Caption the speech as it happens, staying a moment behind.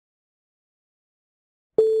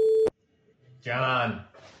John,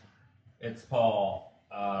 it's Paul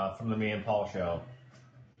from the Me and Paul Show.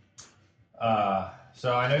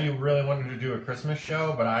 So I know you really wanted to do a Christmas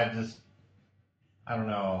show, but I don't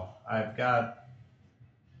know. I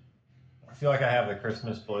feel like I have the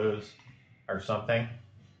Christmas blues or something.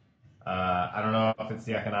 I don't know if it's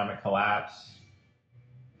the economic collapse.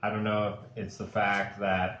 I don't know if it's the fact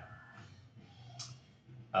that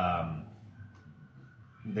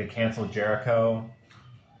they canceled Jericho.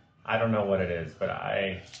 I don't know what it is, but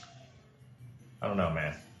I don't know,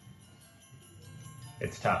 man.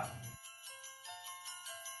 It's tough.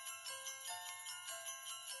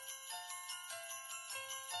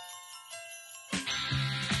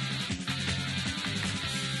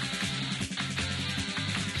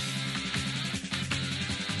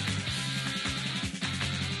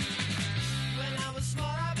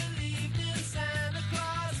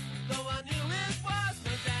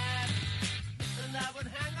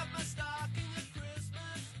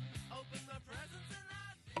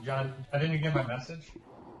 John, didn't you get my message?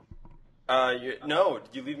 No.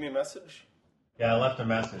 Did you leave me a message? Yeah, I left a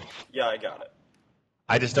message. Yeah, I got it.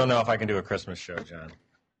 I just don't know if I can do a Christmas show, John.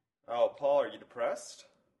 Oh, Paul, are you depressed?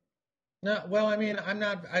 No, well, I mean,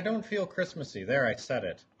 I don't feel Christmassy. There, I said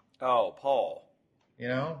it. Oh, Paul. You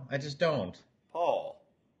know, I just don't. Paul.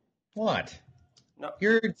 What? No.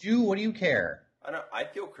 You're a Jew. What do you care? I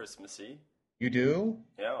feel Christmassy. You do?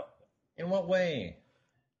 Yeah. In what way?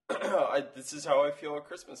 This is how I feel at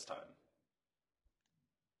Christmas time.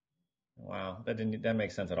 Wow, that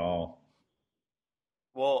makes sense at all.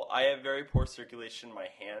 Well, I have very poor circulation in my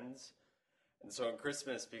hands, and so on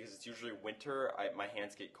Christmas, because it's usually winter, my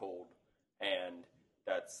hands get cold, and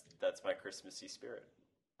that's my Christmassy spirit.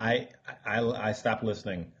 I stopped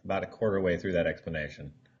listening about a quarter way through that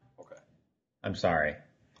explanation. Okay. I'm sorry.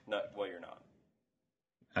 No, well, you're not.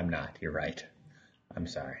 I'm not. You're right. I'm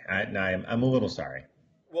sorry. I'm a little sorry.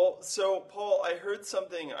 Well, so Paul, I heard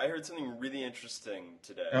something really interesting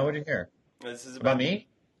today. Oh, what did you hear? This is about me?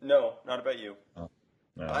 No, not about you. Oh.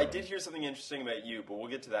 No. I did hear something interesting about you, but we'll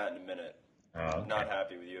get to that in a minute. Oh, okay. I'm not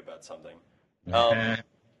happy with you about something.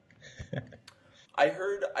 I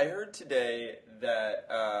heard today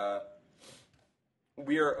that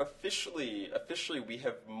we are officially we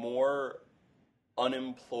have more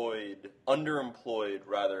underemployed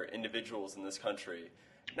rather individuals in this country,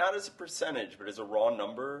 not as a percentage, but as a raw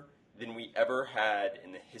number, than we ever had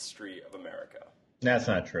in the history of America. That's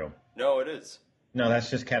not true. No, it is. No, that's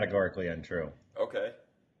just categorically untrue. Okay.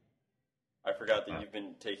 I forgot that you've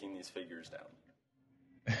been taking these figures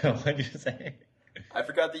down. What did you say? I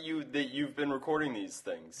forgot that you've been recording these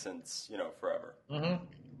things since, forever. Mm-hmm.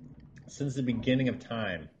 Since the beginning of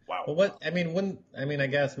time. Wow. Well, I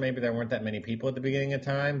guess maybe there weren't that many people at the beginning of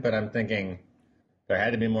time, but I'm thinking there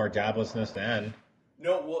had to be more joblessness then.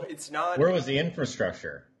 No, well, it's not. Where was the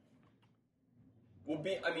infrastructure? Well,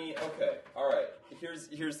 okay, all right.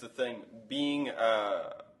 Here's the thing. Being,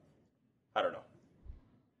 I don't know.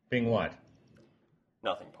 Being what?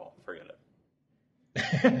 Nothing, Paul. Forget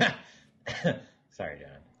it. Sorry,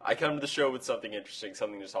 John. I come to the show with something interesting,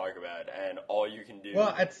 something to talk about, and all you can do.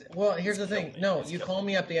 Well, here's the thing. No, you called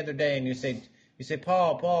me up the other day and you say,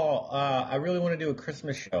 Paul, I really want to do a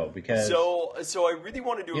Christmas show because. So I really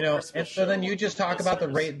want to do a Christmas show. So then you just talk about the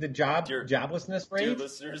joblessness rate. Dear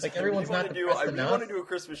listeners, like everyone's not depressed I really enough. want to do a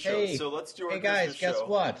Christmas show, so let's do our Christmas show. Hey guys, guess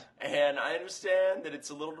what? And I understand that it's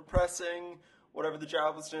a little depressing, whatever the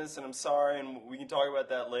joblessness, and I'm sorry, and we can talk about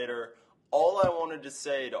that later. All I wanted to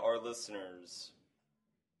say to our listeners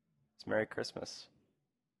is Merry Christmas.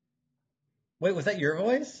 Wait, was that your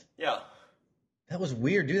voice? Yeah. That was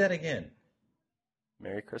weird. Do that again.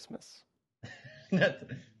 Merry Christmas.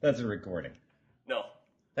 That's a recording. No.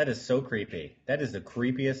 That is so creepy. That is the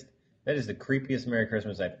creepiest Merry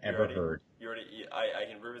Christmas I've ever heard. You ready? I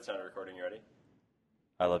can prove it's not a recording. You ready?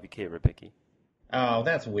 I love you, Kate Ripicki. Oh,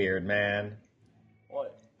 that's weird, man.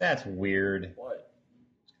 What? That's weird. What?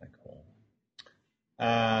 It's kind of cool.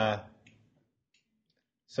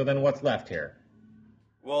 So then what's left here?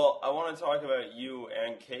 Well, I want to talk about you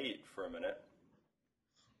and Kate for a minute.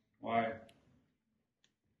 Why?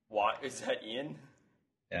 Why? Is that Ian?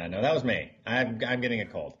 Yeah, no, that was me. I'm getting a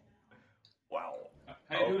cold. Wow.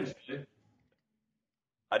 How you doing, Shelley?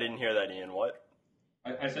 I didn't hear that, Ian. What?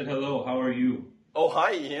 I said hello. How are you? Oh,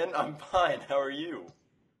 hi, Ian. I'm fine. How are you?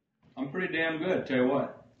 I'm pretty damn good. Tell you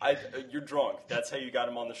what. You're drunk. That's how you got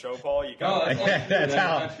him on the show, Paul?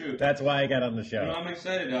 That's true. That's why I got on the show. I'm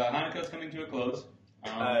excited. Hanukkah's coming to a close.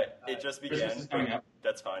 It just began. Christmas is coming up.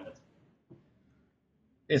 That's fine.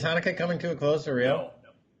 Is Hanukkah coming to a close for real?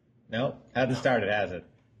 No? Hasn't started, has it?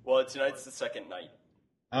 Well, tonight's the second night.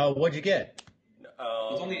 Oh, what'd you get?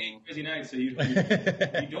 It's only 8 crazy nights, so you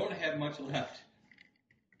don't have much left.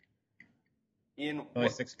 Ian, Only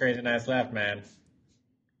 6 crazy nights left, man.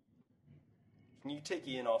 can you take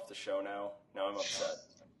Ian off the show now? Now I'm upset.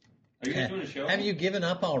 Are you guys doing a show? Have you given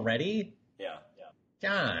up already? Yeah.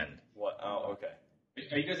 John. What? Oh, okay.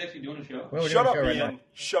 Are you guys actually doing a show? Well, we're Shut doing a up, show right Ian. now.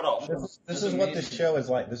 Shut up. This is what the show is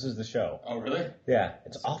like. This is the show. Oh, really? Yeah,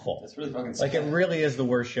 it's awful. That's really fucking Like, sad. it really is the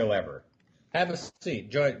worst show ever. Have a seat.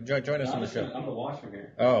 Join us on the show. I'm gonna watch from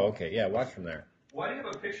here. Oh, okay. Yeah, watch from there. Why do you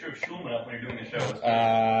have a picture of Schulman up when you're doing the show?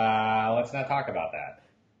 Let's not talk about that.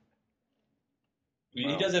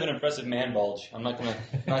 He does have an impressive man bulge. I'm not gonna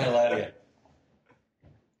lie to you.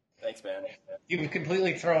 Thanks, man. You've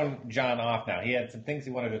completely thrown John off now. He had some things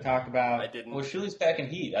he wanted to talk about. I didn't. Well, Shuli's packing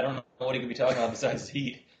heat. I don't know what he could be talking about besides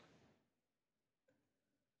heat.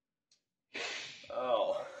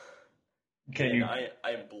 Oh. Can Ian, you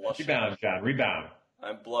I am blushing. rebound, John? Rebound.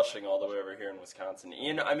 I'm blushing all the way over here in Wisconsin.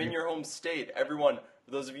 Ian, I'm in your home state. Everyone,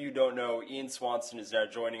 for those of you who don't know, Ian Swanson is now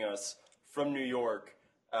joining us from New York.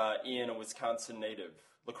 Ian, a Wisconsin native.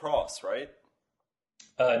 Lacrosse, right?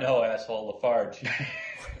 No, asshole, Lafarge.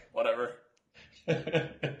 Whatever.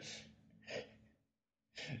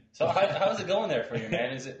 So how's it going there for you,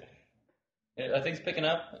 man? Are things picking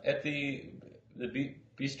up at the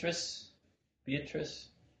Beatrice?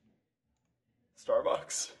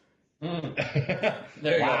 Starbucks.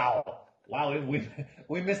 There you go. Wow,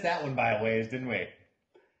 we missed that one by a ways, didn't we?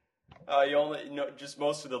 You only know just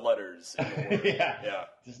most of the letters. In the word. Yeah.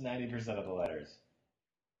 Just 90% of the letters.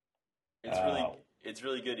 It's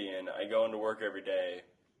really good, Ian. I go into work every day,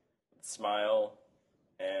 smile,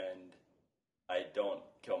 and I don't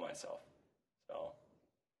kill myself. So.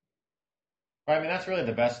 I mean, that's really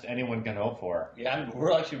the best anyone can hope for. Yeah,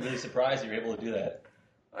 we're actually really surprised you're able to do that.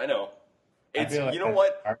 I know. I It's feel like you know that's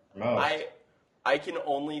what hard for most. I can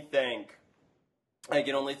only thank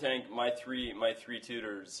my three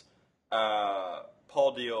tutors,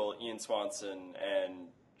 Paul Deal, Ian Swanson, and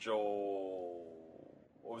Joel.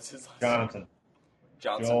 What was his last name? Johnson.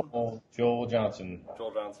 Johnson. Joel Johnson.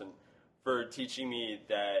 Joel Johnson, for teaching me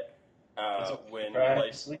that when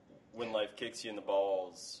life kicks you in the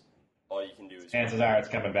balls, all you can do is Chances are it's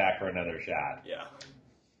coming back for another shot. yeah.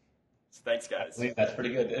 So thanks, guys. That's pretty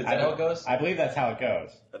good. Is that how it goes? I believe that's how it goes.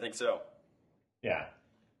 I think so. Yeah.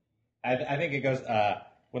 I think it goes,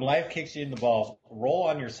 when life kicks you in the balls, roll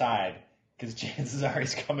on your side, because chances are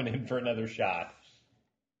he's coming in for another shot.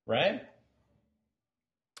 Right?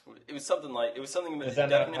 It was something Is that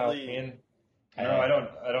not how definitely. Ian? No, I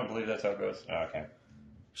don't believe that's how it goes. Oh, okay.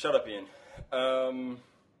 Shut up, Ian.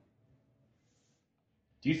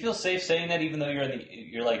 Do you feel safe saying that even though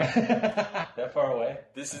you're like that far away?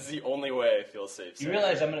 This is the only way I feel safe. You saying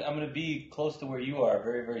realize it. I'm gonna be close to where you are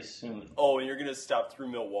very, very soon. Oh, and you're gonna stop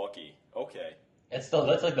through Milwaukee. Okay. That's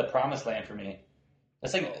like the promised land for me.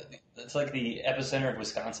 That's like the epicenter of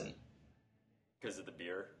Wisconsin. Because of the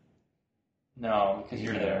beer. No, because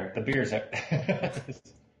you're there. The beer's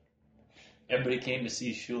Everybody came to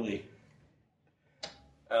see Shuli.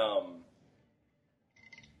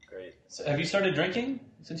 Great. So have you started drinking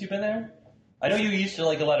since you've been there? I know you used to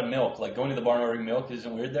like a lot of milk. Like going to the bar and ordering milk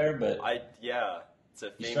isn't weird there, but It's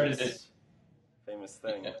a You started famous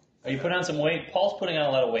thing. are you putting on some weight? Paul's putting on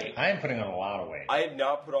a lot of weight. I am putting on a lot of weight. I have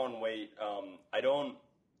not put on weight. I don't.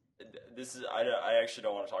 I actually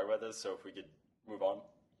don't want to talk about this. So if we could move on.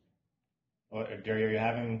 Are you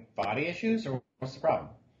having body issues, or what's the problem?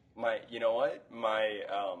 You know what?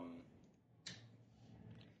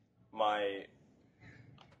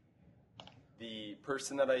 The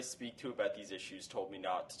person that I speak to about these issues told me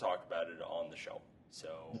not to talk about it on the show.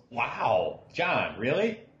 So, Wow. John,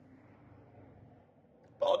 really?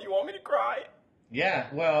 Paul, do you want me to cry? Yeah,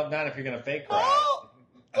 well, not if you're going to fake cry. Oh,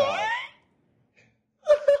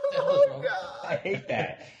 Oh, I hate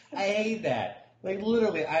that. I hate that. Like,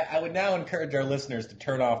 literally, I would now encourage our listeners to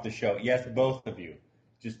turn off the show. Yes, both of you.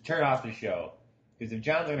 Just turn off the show. Because if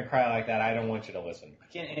John's going to cry like that, I don't want you to listen. I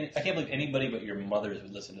can't believe anybody but your mothers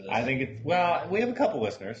would listen to this. I think it's, well, we have a couple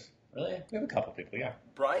listeners. Really? We have a couple people, yeah.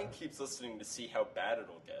 Brian keeps listening to see how bad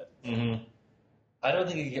it'll get. Mm-hmm. I don't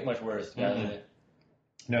think it could get much worse. To be honest with you.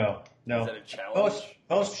 No. Is that a challenge?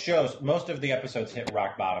 Most shows, most of the episodes hit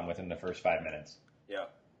rock bottom within the first 5 minutes. Yeah.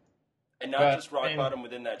 And not But, just rock I mean- bottom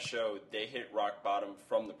within that show, they hit rock bottom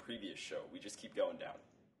from the previous show. We just keep going down.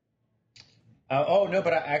 No,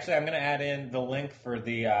 but actually, I'm going to add in the link for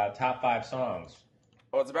the top 5 songs.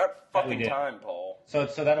 Oh, it's about That we fucking did. time, Paul. So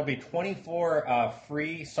that'll be 24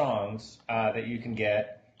 free songs that you can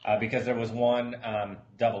get because there was one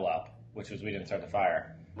double up, which was We Didn't Start the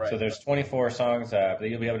Fire. Right. So there's 24 songs that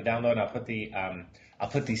you'll be able to download. And I'll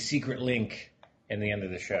put the secret link in the end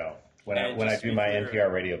of the show when And I just to do be my clear-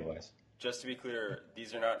 NPR radio voice. Just to be clear,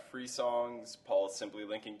 these are not free songs. Paul is simply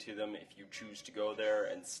linking to them. If you choose to go there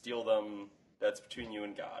and steal them, that's between you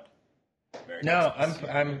and God. Merry No,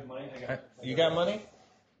 Christmas. You got money?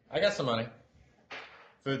 I got some money.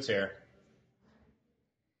 Food's here.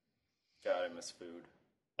 God, I miss food.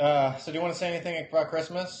 So do you want to say anything about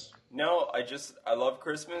Christmas? No, I love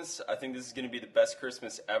Christmas. I think this is going to be the best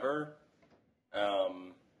Christmas ever.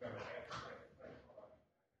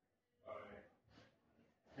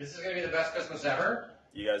 This is going to be the best Christmas ever?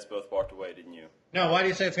 You guys both walked away, didn't you? No, why do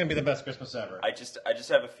you say it's going to be the best Christmas ever? I just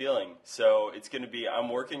have a feeling. So it's going to be. I'm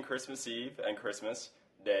working Christmas Eve and Christmas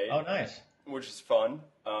Day, Oh, nice. which is fun.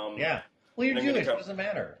 Yeah. Well, you're I'm gonna Jewish. come- It doesn't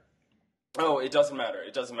matter. Oh, it doesn't matter.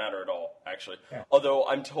 It doesn't matter at all, actually. Yeah. Although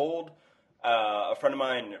I'm told a friend of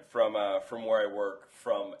mine from where I work,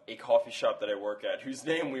 from a coffee shop that I work at, whose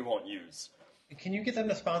name we won't use. Can you get them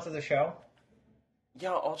to sponsor the show?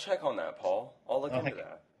 Yeah, I'll check on that, Paul. I'll look into thank you.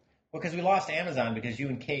 that. Well, because we lost Amazon because you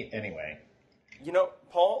and Kate, anyway. You know,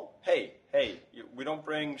 Paul. Hey, we don't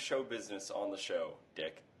bring show business on the show,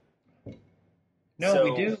 Dick. No, So-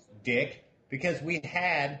 we do, Dick, because we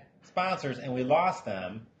had sponsors and we lost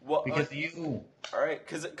them Well, because of you. All right,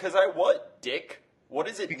 because I what, Dick? What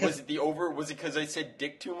is it? Because- Was it the over? Was it because I said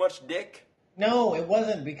Dick too much, Dick? No, it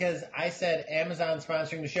wasn't because I said Amazon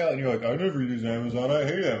sponsoring the show, and you're like, I never use Amazon. I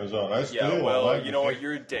hate Amazon. I steal. Yeah, well, I you know what? Dick."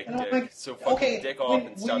 You're a dick, And I'm Dick. like, So fucking okay, dick off when,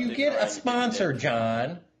 and stop when you dicking get around, a you dick. sponsor,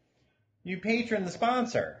 John, you patron the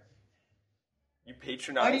sponsor. You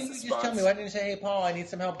patronize Why didn't the you just tell me? sponsor. Why didn't you say, "Hey, Paul, I need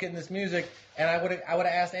some help getting this music," and I would have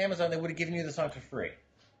asked Amazon. They would have given you the song for free.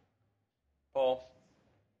 Paul,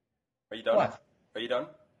 are you done? What? Are you done?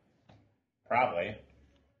 Probably.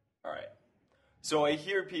 All right. So I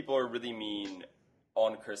hear people are really mean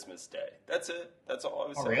on Christmas Day. That's it. That's all I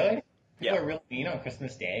was Oh, saying. really? People Yeah. are really mean on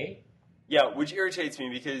Christmas Day. Yeah, which irritates me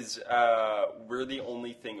because we're the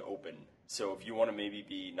only thing open. So if you want to maybe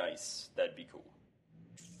be nice, that'd be cool.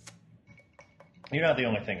 You're not the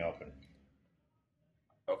only thing open.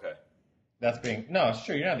 Okay. No, it's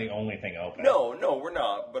true. You're not the only thing open. No, we're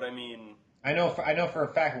not. But I mean, I know for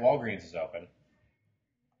a fact Walgreens is open.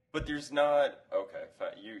 but there's not. Okay, fine.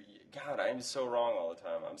 God, I'm so wrong all the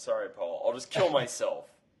time. I'm sorry, Paul. I'll just kill myself.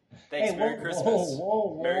 Thanks. Hey, Merry whoa, Christmas. whoa,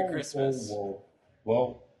 whoa, Merry whoa, Christmas.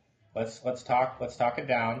 Whoa. Let's talk it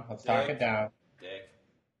down. Let's talk Dick. it down. Dick.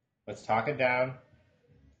 Let's talk it down.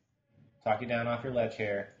 Talk you down off your ledge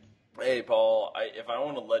here. Hey, Paul. If I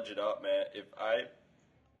want to ledge it up, man.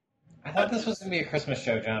 I thought this was gonna be a Christmas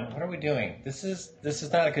show, John. What are we doing? This is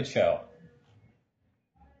not a good show.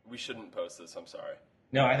 We shouldn't post this. I'm sorry.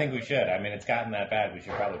 No, I think we should. I mean, it's gotten that bad. We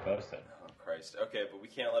should probably post it. Oh Christ. Okay, but we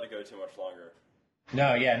can't let it go too much longer. No,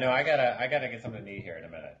 I gotta get something to eat here in a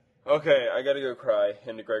minute. Okay, I gotta go cry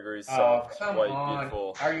into Gregory's soft, come white, on.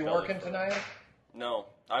 beautiful. Are you belly working fur. tonight? No,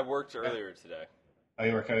 I worked earlier today Oh,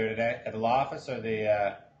 you worked earlier today at the law office or the?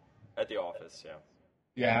 at the office. Yeah,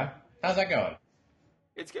 Yeah. How's that going?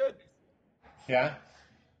 it's good. Yeah.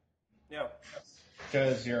 Yeah,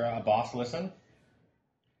 Does your boss listen?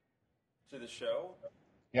 to the show?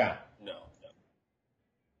 Yeah. No,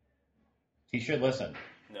 He should listen.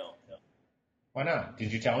 no, Why not?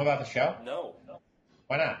 Did you tell him about the show? no.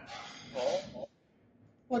 Why not? Paul,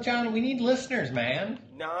 Well, John, we need listeners, man.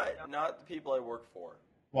 not the people I work for.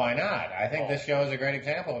 Why not? I think this show is a great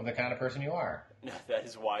example of the kind of person you are. No, that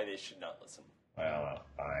is why they should not listen. Well,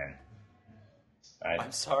 fine.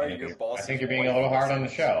 I'm sorry, your boss I think is you're being a white little hard person. on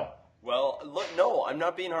the show. Well, look, no, I'm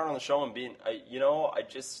not being hard on the show. I'm being,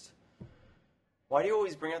 why do you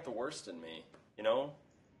always bring out the worst in me? You know?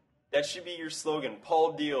 That should be your slogan.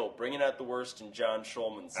 Paul Deal, bringing out the worst in John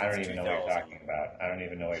Schulman since I don't even know what 2000. you're talking about. I don't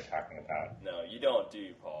even know what you're talking about. No, you don't, do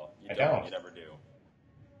you, Paul? You I don't. You never do.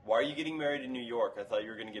 Why are you getting married in New York? I thought you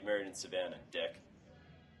were going to get married in Savannah, dick.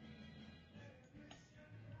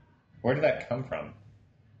 Where did that come from?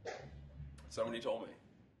 Somebody told me.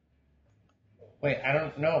 Wait, I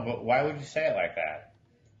don't know, but why would you say it like that?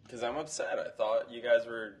 Because I'm upset. I thought you guys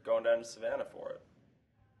were going down to Savannah for it.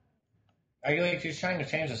 Are you like just trying to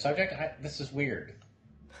change the subject? This is weird.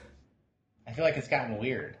 I feel like it's gotten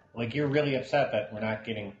weird. Like you're really upset that we're not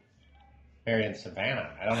getting married in Savannah.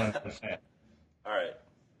 I don't understand. All right.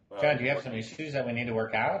 Well, John, do you have some issues that we need to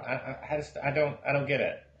work out? I don't get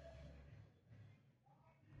it.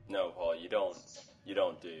 No, Paul, you don't. You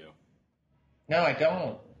don't, do you? No, I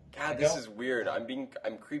don't. God, I this don't. is weird.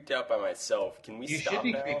 I'm creeped out by myself. Can we You stop should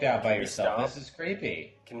be now? creeped out by Can we yourself. stop? This is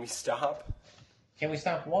creepy. Can we stop Can we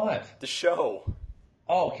stop what? the show?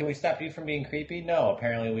 Oh, can we stop you from being creepy? No,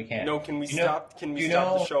 apparently we can't. No, can we You know- stop? Can we do you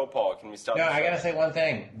stop the know- show, Paul? Can we stop? No, the show? I gotta say one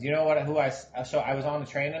thing. Do you know who I? So I was on the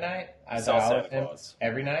train tonight. I Saw was Santa with him Claus.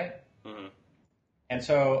 every night, Mhm. and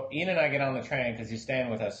so Ian and I get on the train because he's staying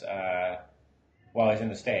with us while he's in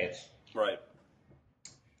the States. Right.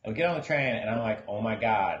 And we get on the train, and I'm like, "Oh my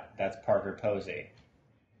God, that's Parker Posey,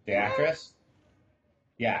 the actress."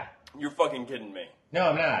 Yeah. You're fucking kidding me. No,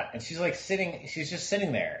 I'm not. And she's like sitting. She's just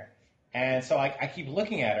sitting there, and so I keep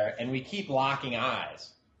looking at her, and we keep locking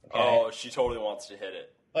eyes. Okay? Oh, she totally wants to hit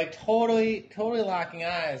it. Like totally locking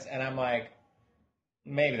eyes, and I'm like,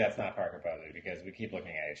 maybe that's not Parker Posey because we keep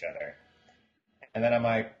looking at each other. And then I'm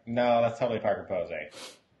like, no, that's totally Parker Posey.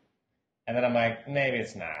 And then I'm like, maybe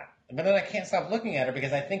it's not. But then I can't stop looking at her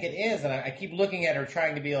because I think it is, and I keep looking at her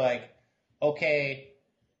trying to be like, okay,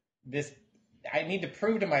 this. I need to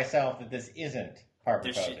prove to myself that this isn't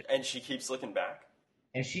Parker Posey. And she keeps looking back.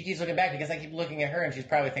 And she keeps looking back because I keep looking at her, and she's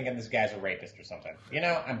probably thinking this guy's a rapist or something. You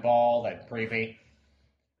know, I'm bald, I'm creepy.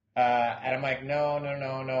 And I'm like, no,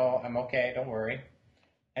 I'm okay, don't worry.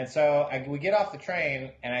 And so we get off the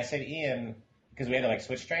train, and I say to Ian, because we had to like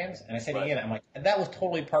switch trains, and I said to Ian, I'm like, that was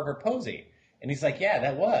totally Parker Posey. And he's like, yeah,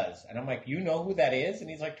 that was. And I'm like, you know who that is? And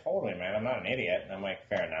he's like, totally, man, I'm not an idiot. And I'm like,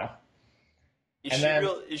 fair enough.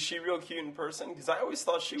 Is she real cute in person? Because I always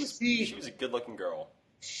thought she was a good looking girl.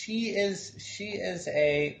 She is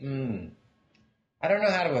a, I don't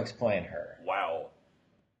know how to explain her. Wow.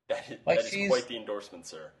 That is quite the endorsement,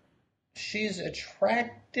 sir. She's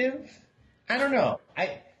attractive. I don't know.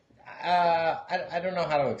 I don't know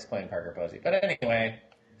how to explain Parker Posey. But anyway,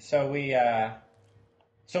 so we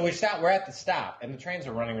stop. We're at the stop, and the trains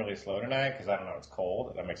are running really slow tonight because I don't know, it's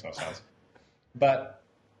cold. That makes no sense. But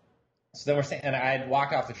so then and I had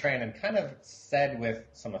walked off the train and kind of said with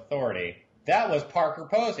some authority, that was Parker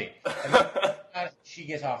Posey. And then she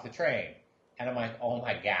gets off the train, and I'm like, oh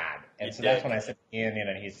my God. And so that's when I said to Ian,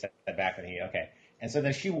 and he said back that okay. And so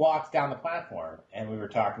then she walks down the platform, and we were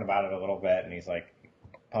talking about it a little bit, and he's like,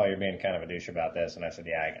 Paul, you're being kind of a douche about this. And I said,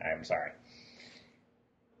 yeah, I'm sorry.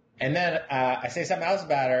 And then I say something else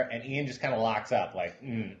about her, and Ian just kind of locks up, like,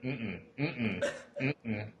 And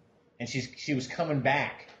she was coming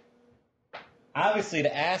back, obviously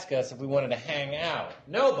to ask us if we wanted to hang out.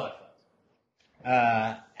 No butt.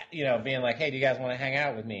 Being like, hey, do you guys want to hang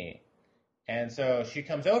out with me? And so she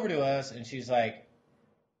comes over to us, and she's like,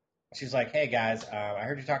 hey, guys, I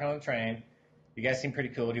heard you talking on the train. You guys seem pretty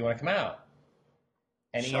cool. Do you want to come out?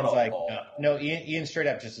 And Shut Ian's up, like, Paul. no. Ian straight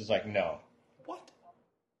up just is like, no. What?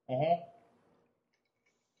 Mm-hmm.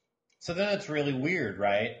 So then it's really weird,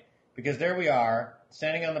 right? Because there we are,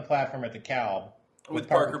 standing on the platform at the Calb With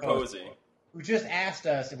Parker Posey. who just asked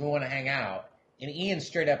us if we want to hang out, and Ian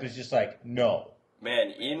straight up is just like, no.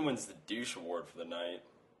 Man, Ian wins the douche award for the night.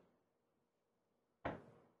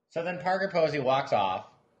 So then Parker Posey walks off,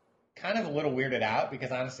 kind of a little weirded out,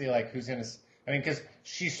 because honestly, like, who's going to... I mean, because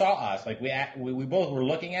she saw us. Like, we both were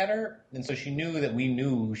looking at her, and so she knew that we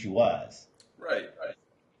knew who she was. Right.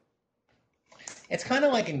 It's kind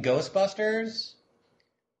of like in Ghostbusters,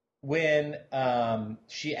 when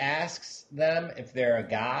she asks them if they're a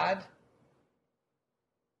god,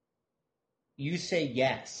 you say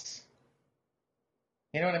yes.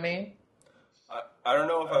 You know what I mean? I don't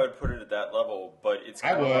know if I would put it at that level, but it's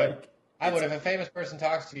kind I of would. like... I would. If a famous person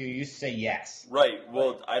talks to you, you say yes. Right.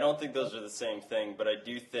 Well, I don't think those are the same thing, but I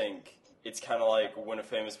do think it's kind of like when a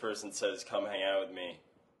famous person says, come hang out with me.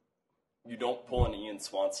 You don't pull an Ian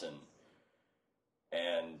Swanson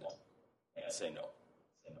and say no.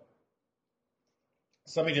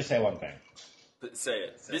 So let me just say one thing. But say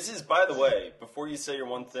it. This is, by the way, before you say your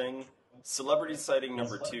one thing, celebrity sighting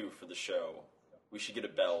number 2 for the show. We should get a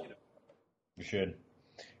bell. You should.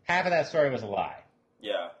 Half of that story was a lie.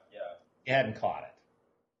 Yeah. You hadn't caught it.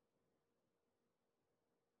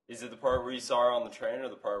 Is it the part where you saw her on the train or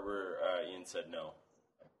the part where Ian said no?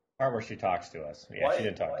 Part where she talks to us. Yeah, What? she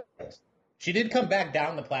did talk to us. She did come back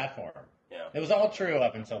down the platform. Yeah. It was all true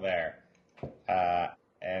up until there.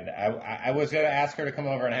 And I was going to ask her to come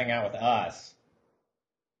over and hang out with us.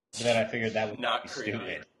 But then I figured that would Not be creepy.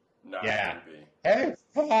 stupid. Not Yeah. creepy. Hey,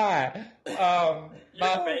 fly.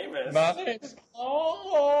 You're famous. My name's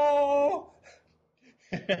Paul.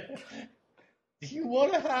 Do you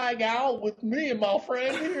want to hang out with me and my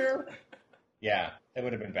friend here? Yeah, it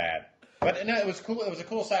would have been bad. But no, it was cool. It was a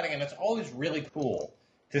cool sighting, and it's always really cool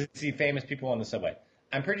to see famous people on the subway.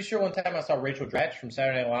 I'm pretty sure one time I saw Rachel Dratch from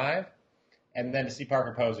Saturday Night Live, and then to see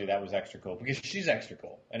Parker Posey, that was extra cool, because she's extra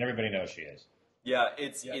cool, and everybody knows she is. Yeah,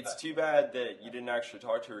 it's too bad that you didn't actually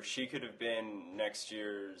talk to her. She could have been next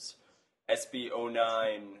year's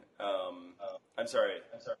SB09. I'm sorry.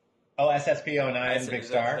 Oh, SSP09, That's Big it,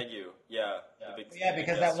 Star. Thank you. Yeah. The big, Yeah,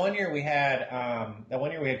 because that one year we had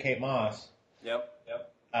Kate Moss. Yep.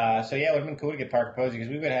 So yeah, it would have been cool to get Parker Posey because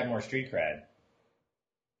we would have more street cred.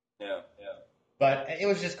 Yeah. But it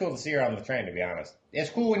was just cool to see her on the train, to be honest. It's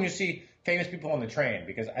cool when you see famous people on the train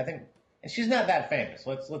because I think and she's not that famous.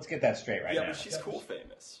 Let's get that straight right now. Yeah, but she's cool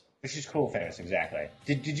famous. But she's cool famous, exactly.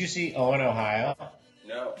 Did you see Owen, Ohio?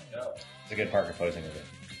 No. It's a good Parker Posey movie.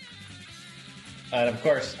 And of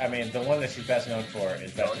course, I mean, the one that she's best known for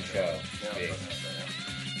is Best in Show. Yeah.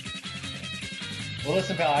 Well,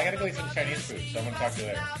 listen, pal, I gotta go eat some Chinese food, so I'm gonna talk to you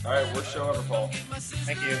later. All right, worst show ever, Paul.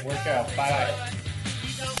 Thank you. Worst show. Bye-bye. We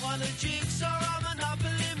don't want to jinx or a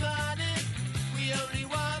monopoly money. We only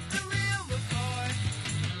want the real McCoy.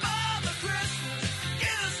 Father Christmas,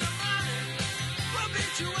 give us some money. We'll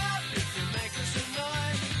beat you up if you make us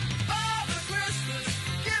annoyed. Father Christmas,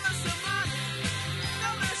 give us some money.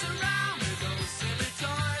 Don't mess around with those silly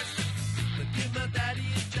toys. But give my daddy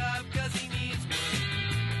a job 'cause he needs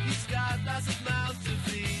one. He's got lots of mouths to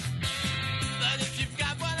feed. But if you've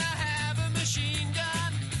got one, I have a machine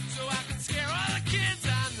gun, so I can scare all the kids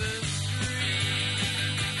on the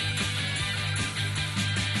street.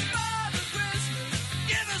 Father Christmas,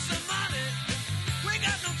 give us some money. We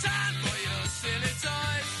got no time for your silly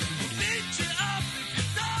toys. We'll beat you up if you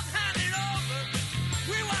don't hand it over.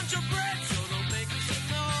 We want your bread, so don't make us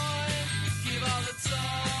annoyed. Give all the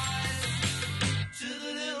toys to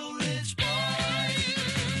the little rich boy.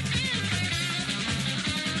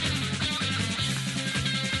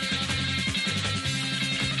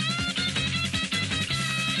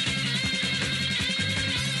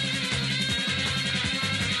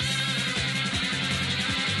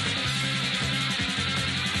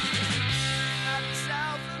 Have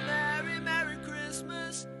yourself a merry, merry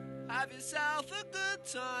Christmas. Have yourself a good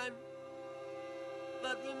time.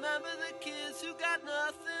 But remember the kids who got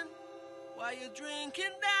nothing while you're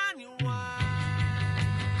drinking down your wine.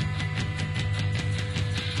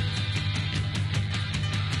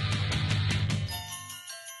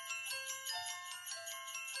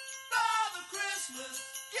 Father Christmas,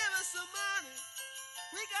 give us some money.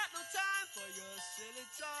 We got no time for your silly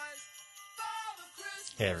toys. Father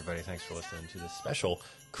Christmas. Hey everybody, thanks for listening to this special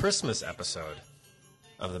Christmas episode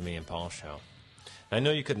of the Me and Paul Show. I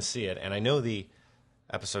know you couldn't see it, and I know the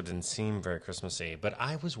episode didn't seem very Christmassy, but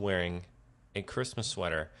I was wearing a Christmas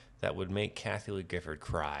sweater that would make Kathy Lee Gifford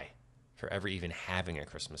cry for ever even having a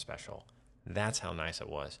Christmas special. That's how nice it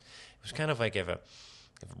was. It was kind of like if a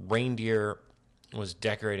reindeer was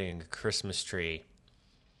decorating a Christmas tree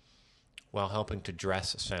while helping to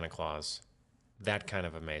dress Santa Claus. That kind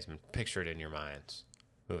of amazement. Picture it in your minds.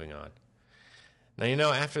 Moving on. Now, you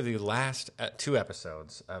know, after the last 2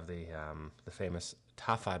 episodes of the famous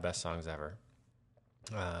Top 5 Best Songs Ever,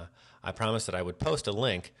 I promised that I would post a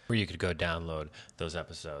link where you could go download those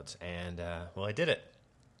episodes. And, well, I did it.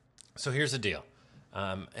 So here's the deal.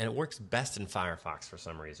 And it works best in Firefox for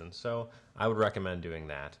some reason, so I would recommend doing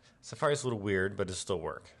that. Safari's a little weird, but it'll still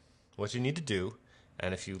work. What you need to do,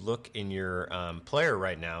 and if you look in your player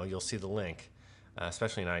right now, you'll see the link,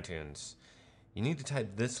 especially in iTunes. You need to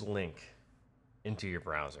type this link into your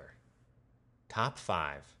browser,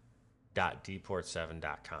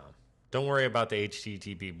 top5.dport7.com. Don't worry about the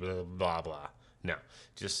HTTP blah, blah, blah. No,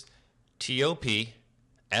 just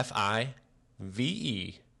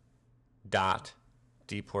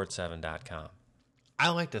TOPFIVE.dport7.com. I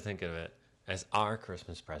like to think of it as our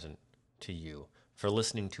Christmas present to you for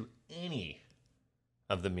listening to any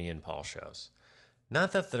of the Me and Paul shows.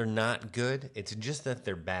 Not that they're not good, it's just that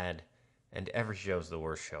they're bad, and every show's the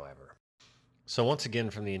worst show ever. So once again,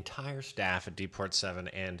 from the entire staff at Dport 7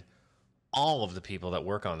 and all of the people that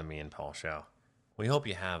work on the Me and Paul show, we hope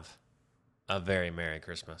you have a very Merry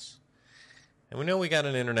Christmas. And we know we got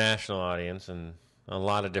an international audience and a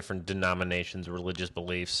lot of different denominations, religious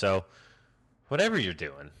beliefs, so whatever you're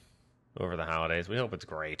doing over the holidays, we hope it's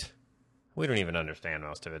great. We don't even understand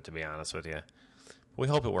most of it, to be honest with you. We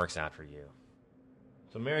hope it works out for you.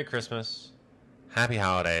 So Merry Christmas, Happy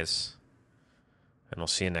Holidays, and we'll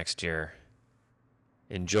see you next year.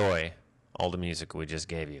 Enjoy all the music we just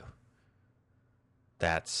gave you.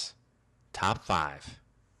 That's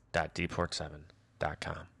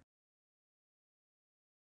top5.dport7.com.